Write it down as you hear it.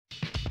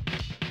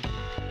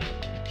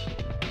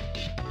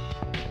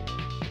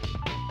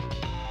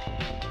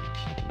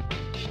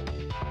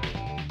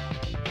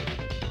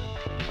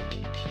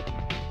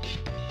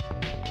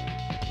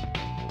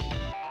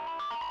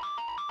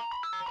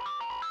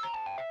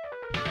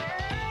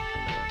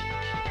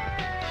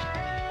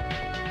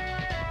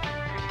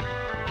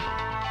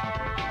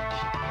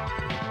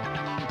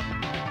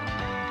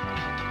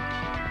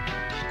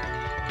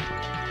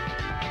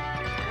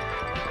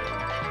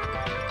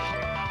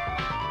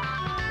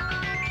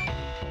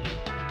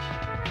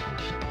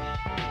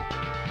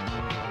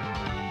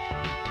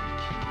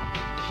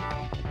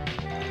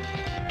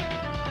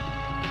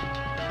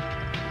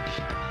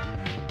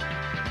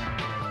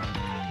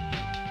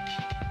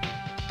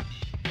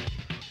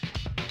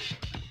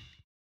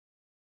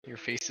Your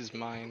face is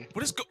mine.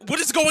 What is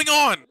going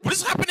on? What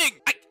is happening?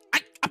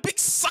 I'm being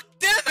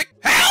sucked in.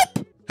 Help!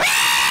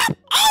 Help!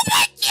 Oh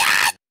my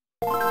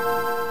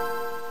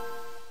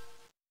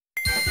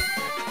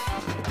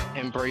god!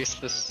 Embrace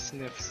the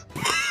sniffs.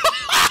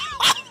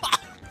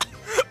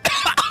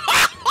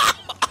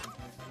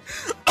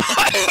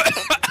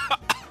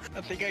 I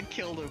think I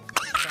killed him.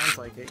 Sounds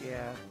like it,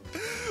 yeah.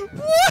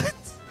 What?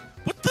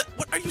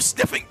 What are you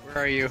sniffing? Where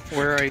are you?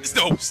 Where are you?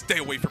 No, stay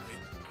away from me.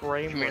 Come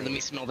here, let me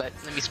smell that.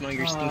 Let me smell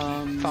your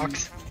stinky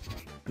fox.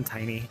 I'm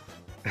tiny.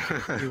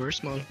 You are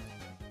small.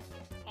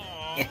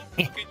 Aww,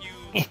 look at you.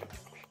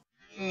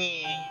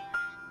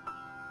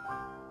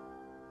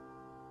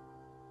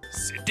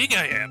 Sitting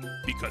I am,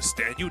 because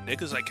stand you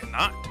niggas I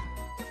cannot.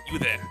 You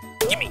there.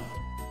 Gimme.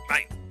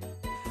 Mine.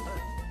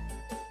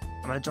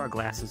 I'm gonna draw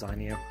glasses on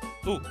you.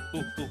 Ooh.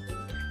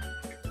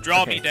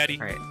 Draw Okay, me, daddy.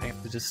 Alright, I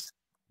have to just...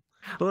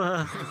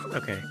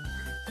 okay.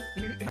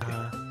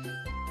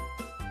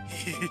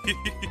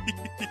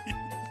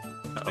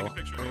 Take a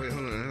picture. Oh wait,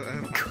 hold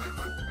on.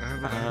 I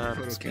have a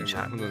photo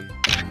screenshot. camera.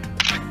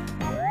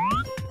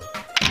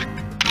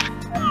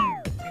 Hold on.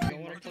 You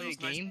wanna play a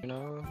game?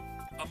 No.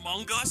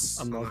 Among Us?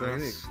 Among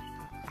Us.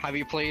 Have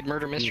you played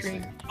Murder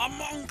Mystery?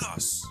 Among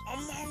Us!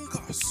 Among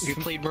Us! You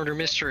played Murder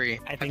Mystery.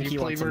 I think Have he you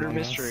played wants Murder Among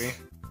Us. Mystery?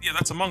 Yeah,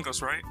 that's Among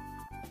Us, right?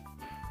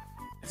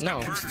 It's No.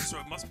 got murder, so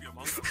it must be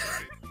Among Us,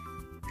 right?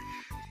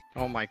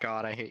 Oh my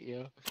god, I hate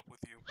you. With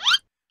you.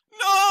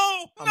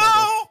 No!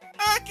 No!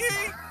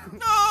 Aki!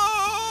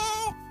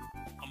 No!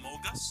 Among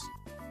Us?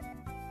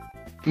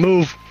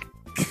 Move!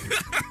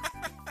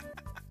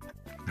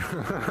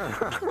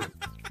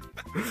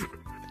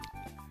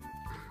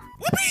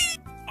 Whoopee!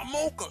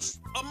 Among Us!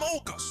 Among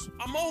Us!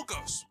 Among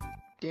Us!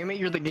 Damn it,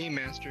 you're the game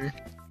master.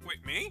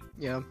 Wait, me?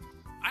 Yeah.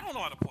 I don't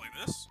know how to play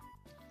this.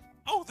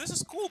 Oh, this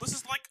is cool. This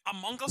is like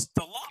Among Us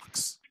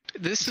Deluxe.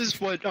 This is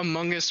what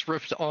Among Us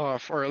ripped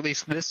off, or at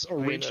least this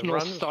original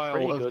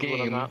style of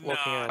game.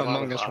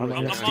 Among Us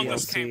Among Us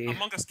Us came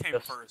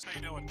first. How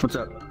you doing? What's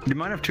up? Do you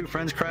mind if two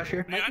friends crash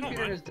here? Yeah, I don't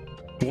mind.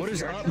 What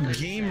is up,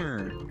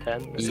 gamer?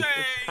 Say!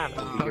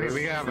 Okay,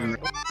 we got him.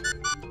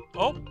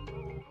 Oh!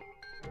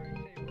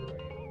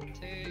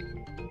 Hey,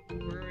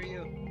 where are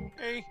you?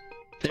 Hey,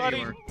 There buddy.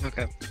 you are.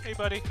 Okay. Hey,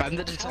 buddy. I'm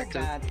the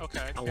detective.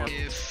 Okay.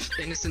 If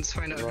innocents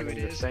find out who it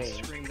is and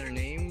scream their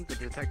name, the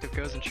detective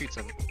goes and shoots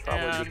them.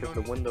 Probably because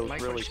the window's My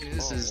really question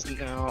is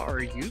now,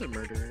 are you the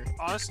murderer?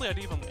 Honestly, I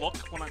didn't even look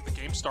when the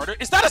game started.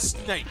 Is that a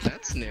snake?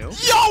 That's new.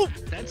 Yo!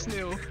 That's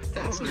new.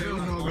 That's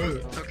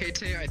new. Okay,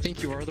 Tay, I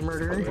think you are the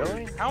murderer.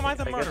 Really? How am I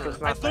the I guess murderer?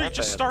 it's I not thought you that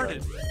just bad,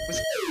 started.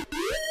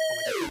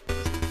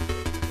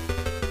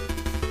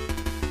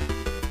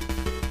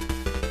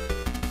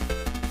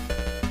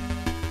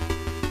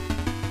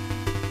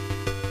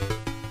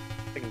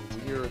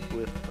 Weird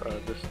with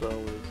this though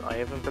is I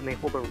haven't been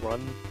able to run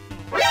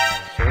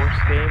source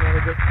game at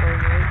a good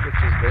frame rate,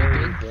 which is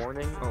very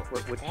warning.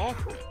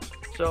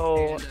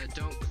 So And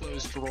don't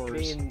close I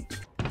drawers. mean,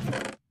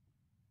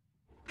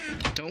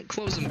 Don't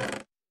close them.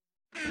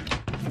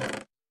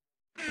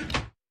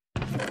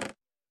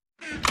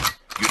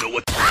 You know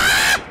what?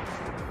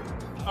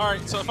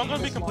 Alright, so if I'm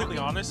gonna be completely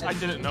honest, I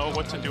didn't know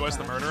what to do as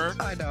the murderer.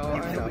 I know.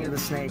 You're the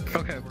snake.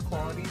 Okay.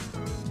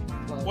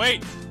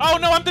 Wait! Oh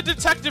no, I'm the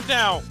detective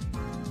now!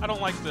 I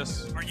don't like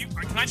this.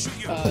 Can I shoot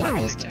you?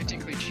 That's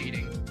technically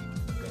cheating.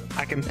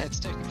 I can... That's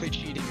technically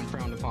cheating and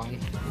frowned upon.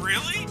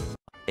 Really?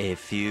 A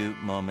few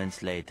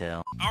moments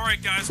later.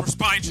 Alright guys, we're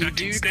spy You checking.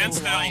 do Stand go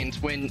still. blind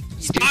when you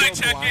Spy do go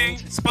checking!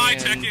 blind Spy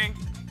and- checking!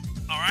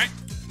 Alright,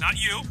 not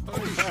you.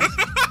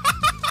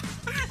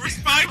 We're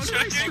spy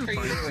checking!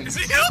 Is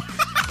it you?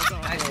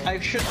 I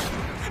should.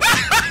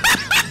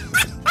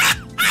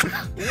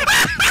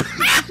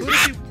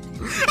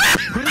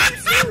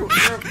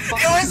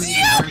 It was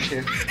you!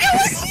 It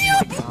was you!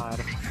 God.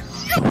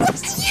 It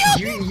was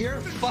you! You're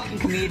a fucking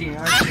comedian,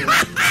 aren't you?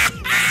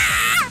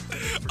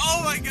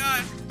 Oh my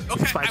god!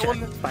 Okay, Spy I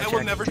will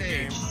check. never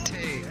Tay, game.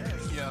 Tay,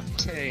 Yeah,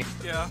 Tay,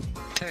 yeah,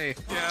 Tay.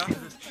 yeah.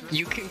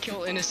 You can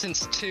kill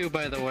innocents too,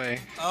 by the way.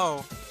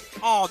 Oh.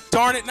 Oh,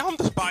 darn it, now I'm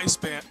the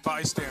bystander.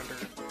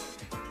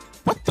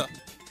 What the?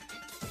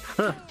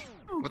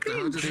 What the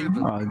hell just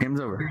happened? Game's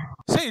over.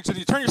 Sage, did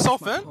you turn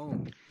yourself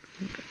in?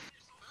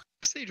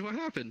 Sage, what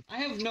happened? I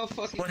have no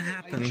fucking. What I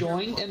happened?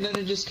 joined and then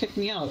it just kicked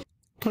me out.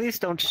 Please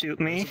don't shoot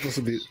me. Supposed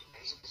to be.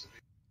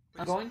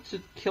 I'm going to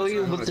kill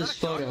you with this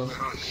photo.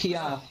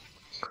 Yeah.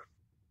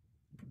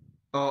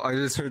 Oh, I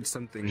just heard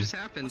something. What just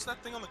happened? What's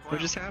that thing on the ground?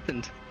 What just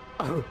happened?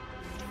 Oh.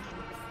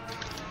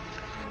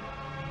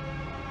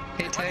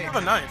 Hey, Why do Tay. you have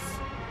a knife?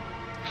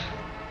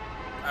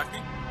 Aki?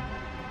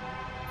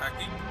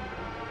 Aki?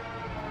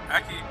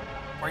 Aki?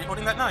 Why are you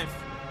holding that knife?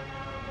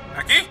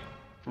 Aki?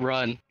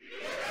 Run.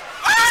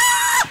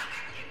 Ah!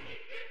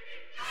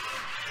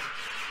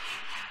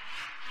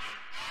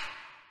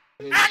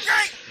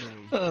 Aki!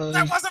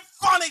 That wasn't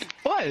funny!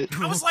 What?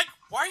 I was like,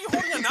 why are you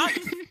holding a knife?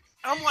 And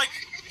I'm like,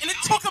 and it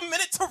took a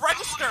minute to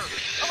register!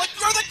 I'm like,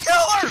 you're the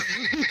killer!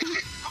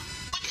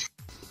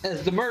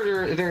 As the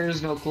murderer, there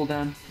is no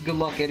cooldown. Good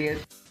luck,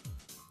 idiot.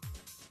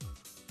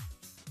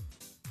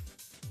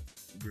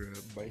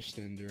 Bruh,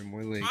 bystander,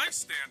 more like...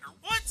 Bystander?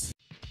 What?